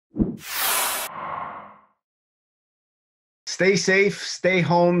Stay safe, stay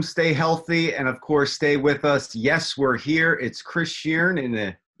home, stay healthy, and of course, stay with us. Yes, we're here. It's Chris Shearn in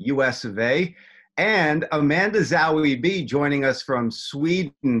the US of A. And Amanda Zahui B joining us from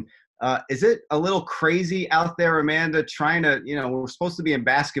Sweden. Is it a little crazy out there, Amanda, trying to, we're supposed to be in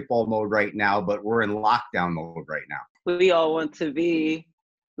basketball mode right now, but we're in lockdown mode right now. We all want to be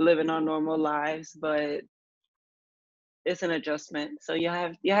living our normal lives, but it's an adjustment. So you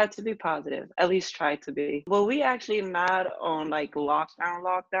have to be positive. At least try to be. Well, we actually not on like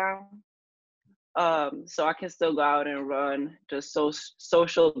lockdown. So I can still go out and run, just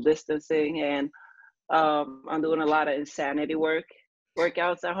social distancing, and I'm doing a lot of insanity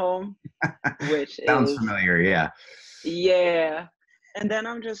workouts at home, which Sounds is familiar, yeah. Yeah. And then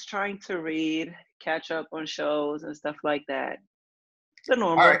I'm just trying to read, catch up on shows and stuff like that. The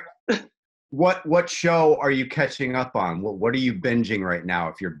normal. All right. What show are you catching up on? What are you binging right now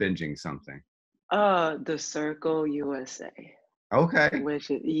if you're binging something? The Circle USA. Okay.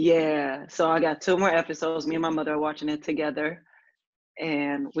 Yeah. So I got 2 more episodes. Me and my mother are watching it together,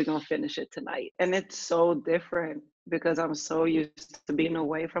 and we're gonna finish it tonight. And it's so different because I'm so used to being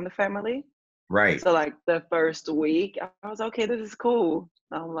away from the family. Right. So like the first week, I was okay, this is cool.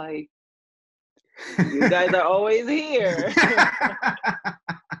 I'm like, you guys are always here.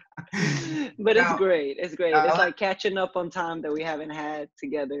 But it's great. It's great. It's like catching up on time that we haven't had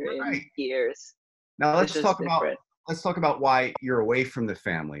together in years. Now let's talk about why you're away from the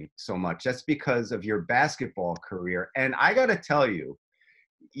family so much. That's because of your basketball career. And I got to tell you,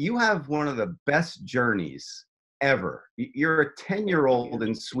 you have one of the best journeys ever. You're a 10-year-old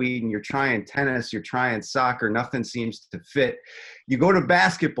in Sweden. You're trying tennis. You're trying soccer. Nothing seems to fit. You go to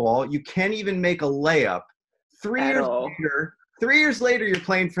basketball. You can't even make a layup. 3 years later, you're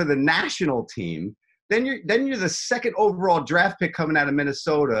playing for the national team. Then you're the second overall draft pick coming out of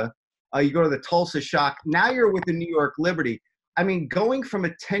Minnesota. You go to the Tulsa Shock. Now you're with the New York Liberty. I mean, going from a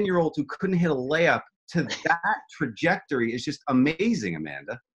 10-year-old who couldn't hit a layup to that trajectory is just amazing,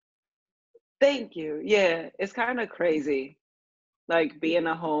 Amanda. Thank you. Yeah, it's kind of crazy, like being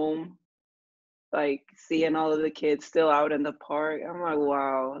at home, like seeing all of the kids still out in the park. I'm like,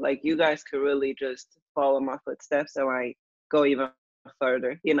 wow, like you guys could really just follow my footsteps and like go even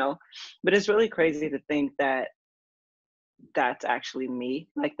further, But it's really crazy to think that that's actually me,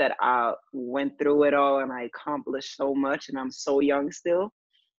 like that I went through it all and I accomplished so much and I'm so young still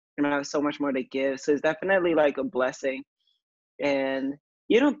and I have so much more to give. So it's definitely like a blessing. And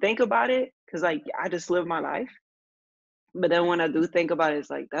you don't think about it because like I just live my life. But then when I do think about it, it's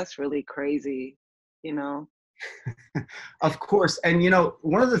like, that's really crazy, Of course. And,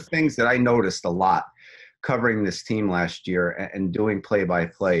 one of the things that I noticed a lot covering this team last year and doing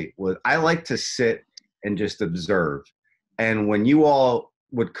play-by-play was I like to sit and just observe. And when you all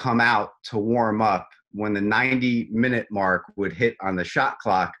would come out to warm up, when the 90-minute mark would hit on the shot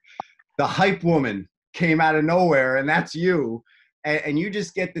clock, the hype woman came out of nowhere, and that's you. And you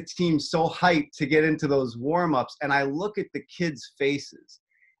just get the team so hyped to get into those warm-ups. And I look at the kids' faces,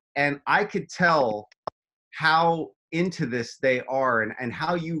 and I could tell how into this they are and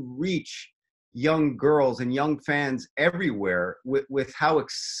how you reach young girls and young fans everywhere with how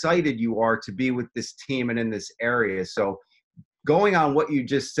excited you are to be with this team and in this area. So going on what you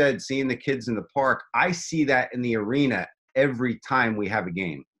just said, seeing the kids in the park, I see that in the arena every time we have a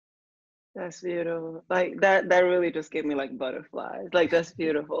game. That's beautiful. Like that really just gave me like butterflies. Like that's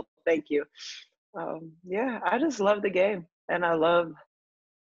beautiful. Thank you. Yeah, I just love the game and I love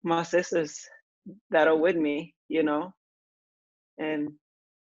my sisters that are with me, and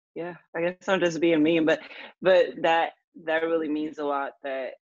yeah, I guess I'm just being mean, but that really means a lot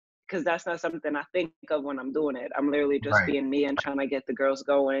because that's not something I think of when I'm doing it. I'm literally just being me and trying to get the girls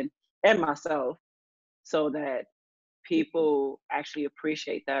going and myself so that people actually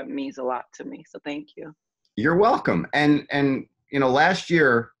appreciate that means a lot to me. So thank you. You're welcome. And last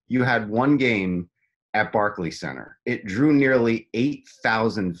year you had one game at Barclays Center. It drew nearly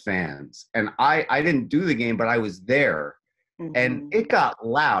 8,000 fans. And I didn't do the game, but I was there. Mm-hmm. And it got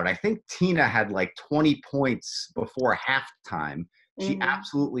loud. I think Tina had like 20 points before halftime. She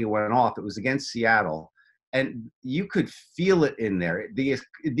absolutely went off. It was against Seattle. And you could feel it in there.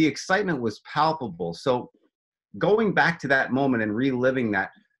 The excitement was palpable. So going back to that moment and reliving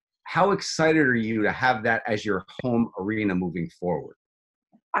that, how excited are you to have that as your home arena moving forward?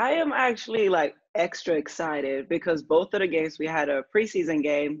 I am actually like extra excited because both of the games, we had a preseason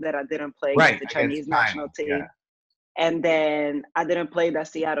game that I didn't play against the Chinese national team. Yeah. And then I didn't play that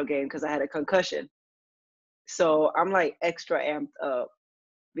Seattle game because I had a concussion. So I'm like extra amped up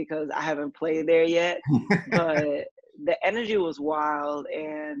because I haven't played there yet. But the energy was wild,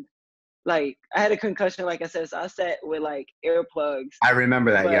 and like I had a concussion, like I said, so I sat with like earplugs. I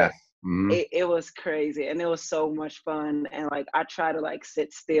remember that. But Yes. Mm-hmm. it was crazy, and it was so much fun. And like I tried to like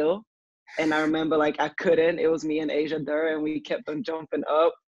sit still, and I remember like I couldn't. It was me and Asia Durr, and we kept on jumping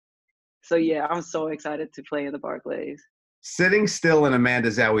up. So yeah, I'm so excited to play in the Barclays. Sitting still and Amanda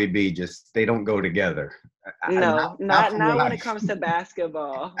Zahui B, just they don't go together. No, Not not from what not when I. it comes to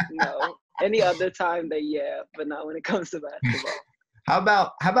basketball. No, any other time they yeah, but not when it comes to basketball. How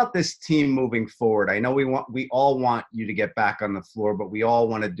about this team moving forward? I know we all want you to get back on the floor, but we all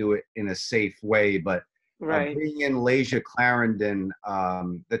want to do it in a safe way. But Right. bringing in Lasia Clarendon,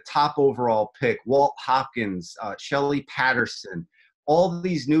 the top overall pick, Walt Hopkins, Shelley Patterson, all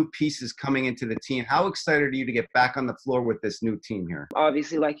these new pieces coming into the team. How excited are you to get back on the floor with this new team here?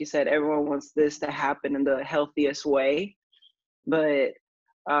 Obviously, like you said, everyone wants this to happen in the healthiest way, but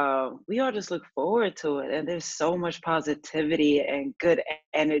we all just look forward to it. And there's so much positivity and good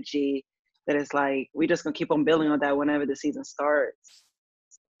energy that it's like we just gonna keep on building on that whenever the season starts.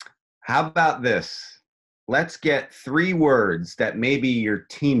 How about this? Let's get 3 words that maybe your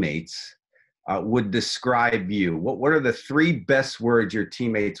teammates would describe you. What are the 3 best words your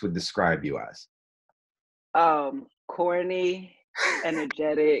teammates would describe you as? Corny,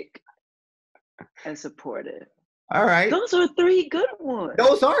 energetic, and supportive. All right. Those are 3 good ones.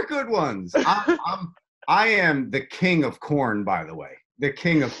 Those are good ones. I am the king of corn, by the way. The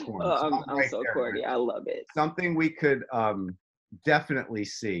king of corn. I'm right so there, corny. man. I love it. Something we could definitely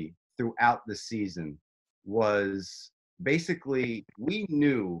see throughout the season was basically we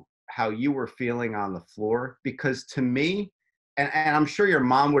knew how you were feeling on the floor because to me, and I'm sure your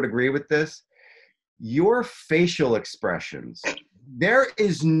mom would agree with this, your facial expressions, there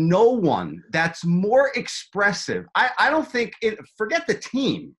is no one that's more expressive. I don't think forget the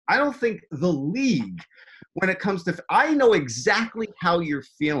team. I don't think the league when it comes to, I know exactly how you're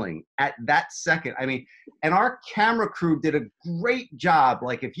feeling at that second. I mean, and our camera crew did a great job.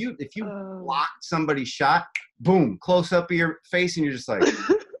 Like if you blocked somebody's shot, boom, close up of your face, and you're just like,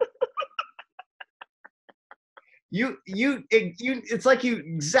 it's like you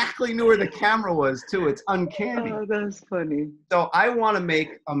exactly knew where the camera was too. It's uncanny. Oh, that's funny. So I want to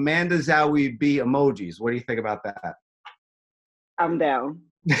make Amanda Zahui B emojis. What do you think about that? I'm down.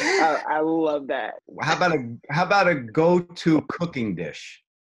 I love that. How about a go-to cooking dish?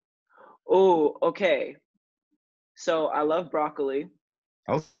 Oh, okay. So I love broccoli.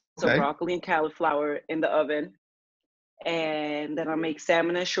 Oh, So okay. broccoli and cauliflower in the oven. And then I make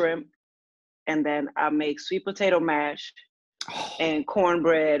salmon and shrimp. And then I make sweet potato mash and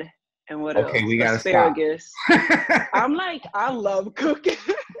cornbread and what Okay, else? we gotta Asparagus. stop. I'm like, I love cooking.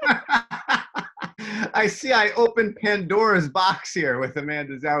 I see I opened Pandora's box here with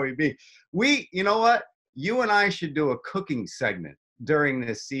Amanda Zahui B. You know what? You and I should do a cooking segment during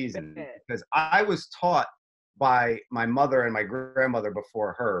this season because I was taught by my mother and my grandmother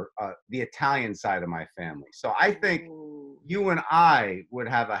before her, the Italian side of my family. So I think you and I would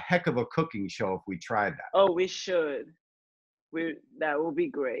have a heck of a cooking show if we tried that. Oh, we should. That will be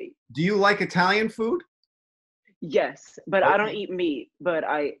great. Do you like Italian food? Yes, but Okay. I don't eat meat. But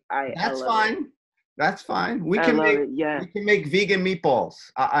That's love fine. It. That's fine. We I can love make it. Yeah. we can make vegan meatballs.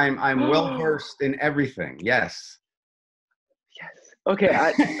 I'm well versed in everything. Yes. Yes. Okay,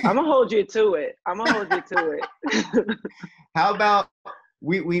 I'm gonna hold you to it. I'm gonna hold you to it. How about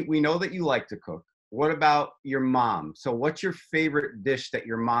we know that you like to cook. What about your mom? So what's your favorite dish that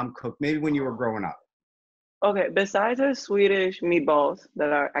your mom cooked maybe when you were growing up? Okay, besides her Swedish meatballs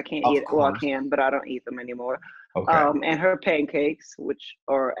that I can't Of eat. Well, I course. can, but I don't eat them anymore. Okay. And her pancakes, which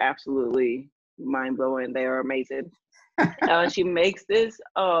are absolutely mind blowing. They are amazing. She makes this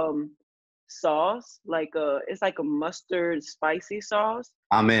sauce, it's like a mustard spicy sauce.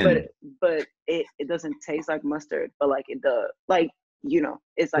 I'm in. But it doesn't taste like mustard, but like it does. Like,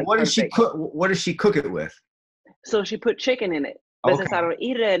 it's like What perfect. does she cook? What does she cook it with? So she put chicken in it. But Okay. since I don't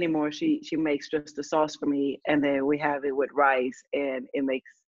eat it anymore, she makes just the sauce for me, and then we have it with rice, and it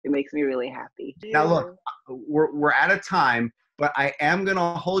makes me really happy. Now look, we're out of time, but I am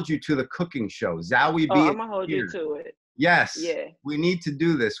gonna hold you to the cooking show. Zahui B. I'm gonna hold you to it. Yes. Yeah. We need to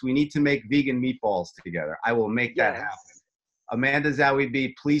do this. We need to make vegan meatballs together. I will make that happen. Amanda Zahui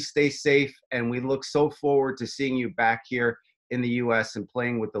B, please stay safe, and we look so forward to seeing you back here in the U.S. and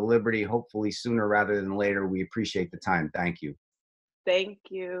playing with the Liberty, hopefully sooner rather than later. We appreciate the time. Thank you. Thank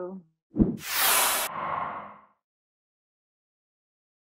you.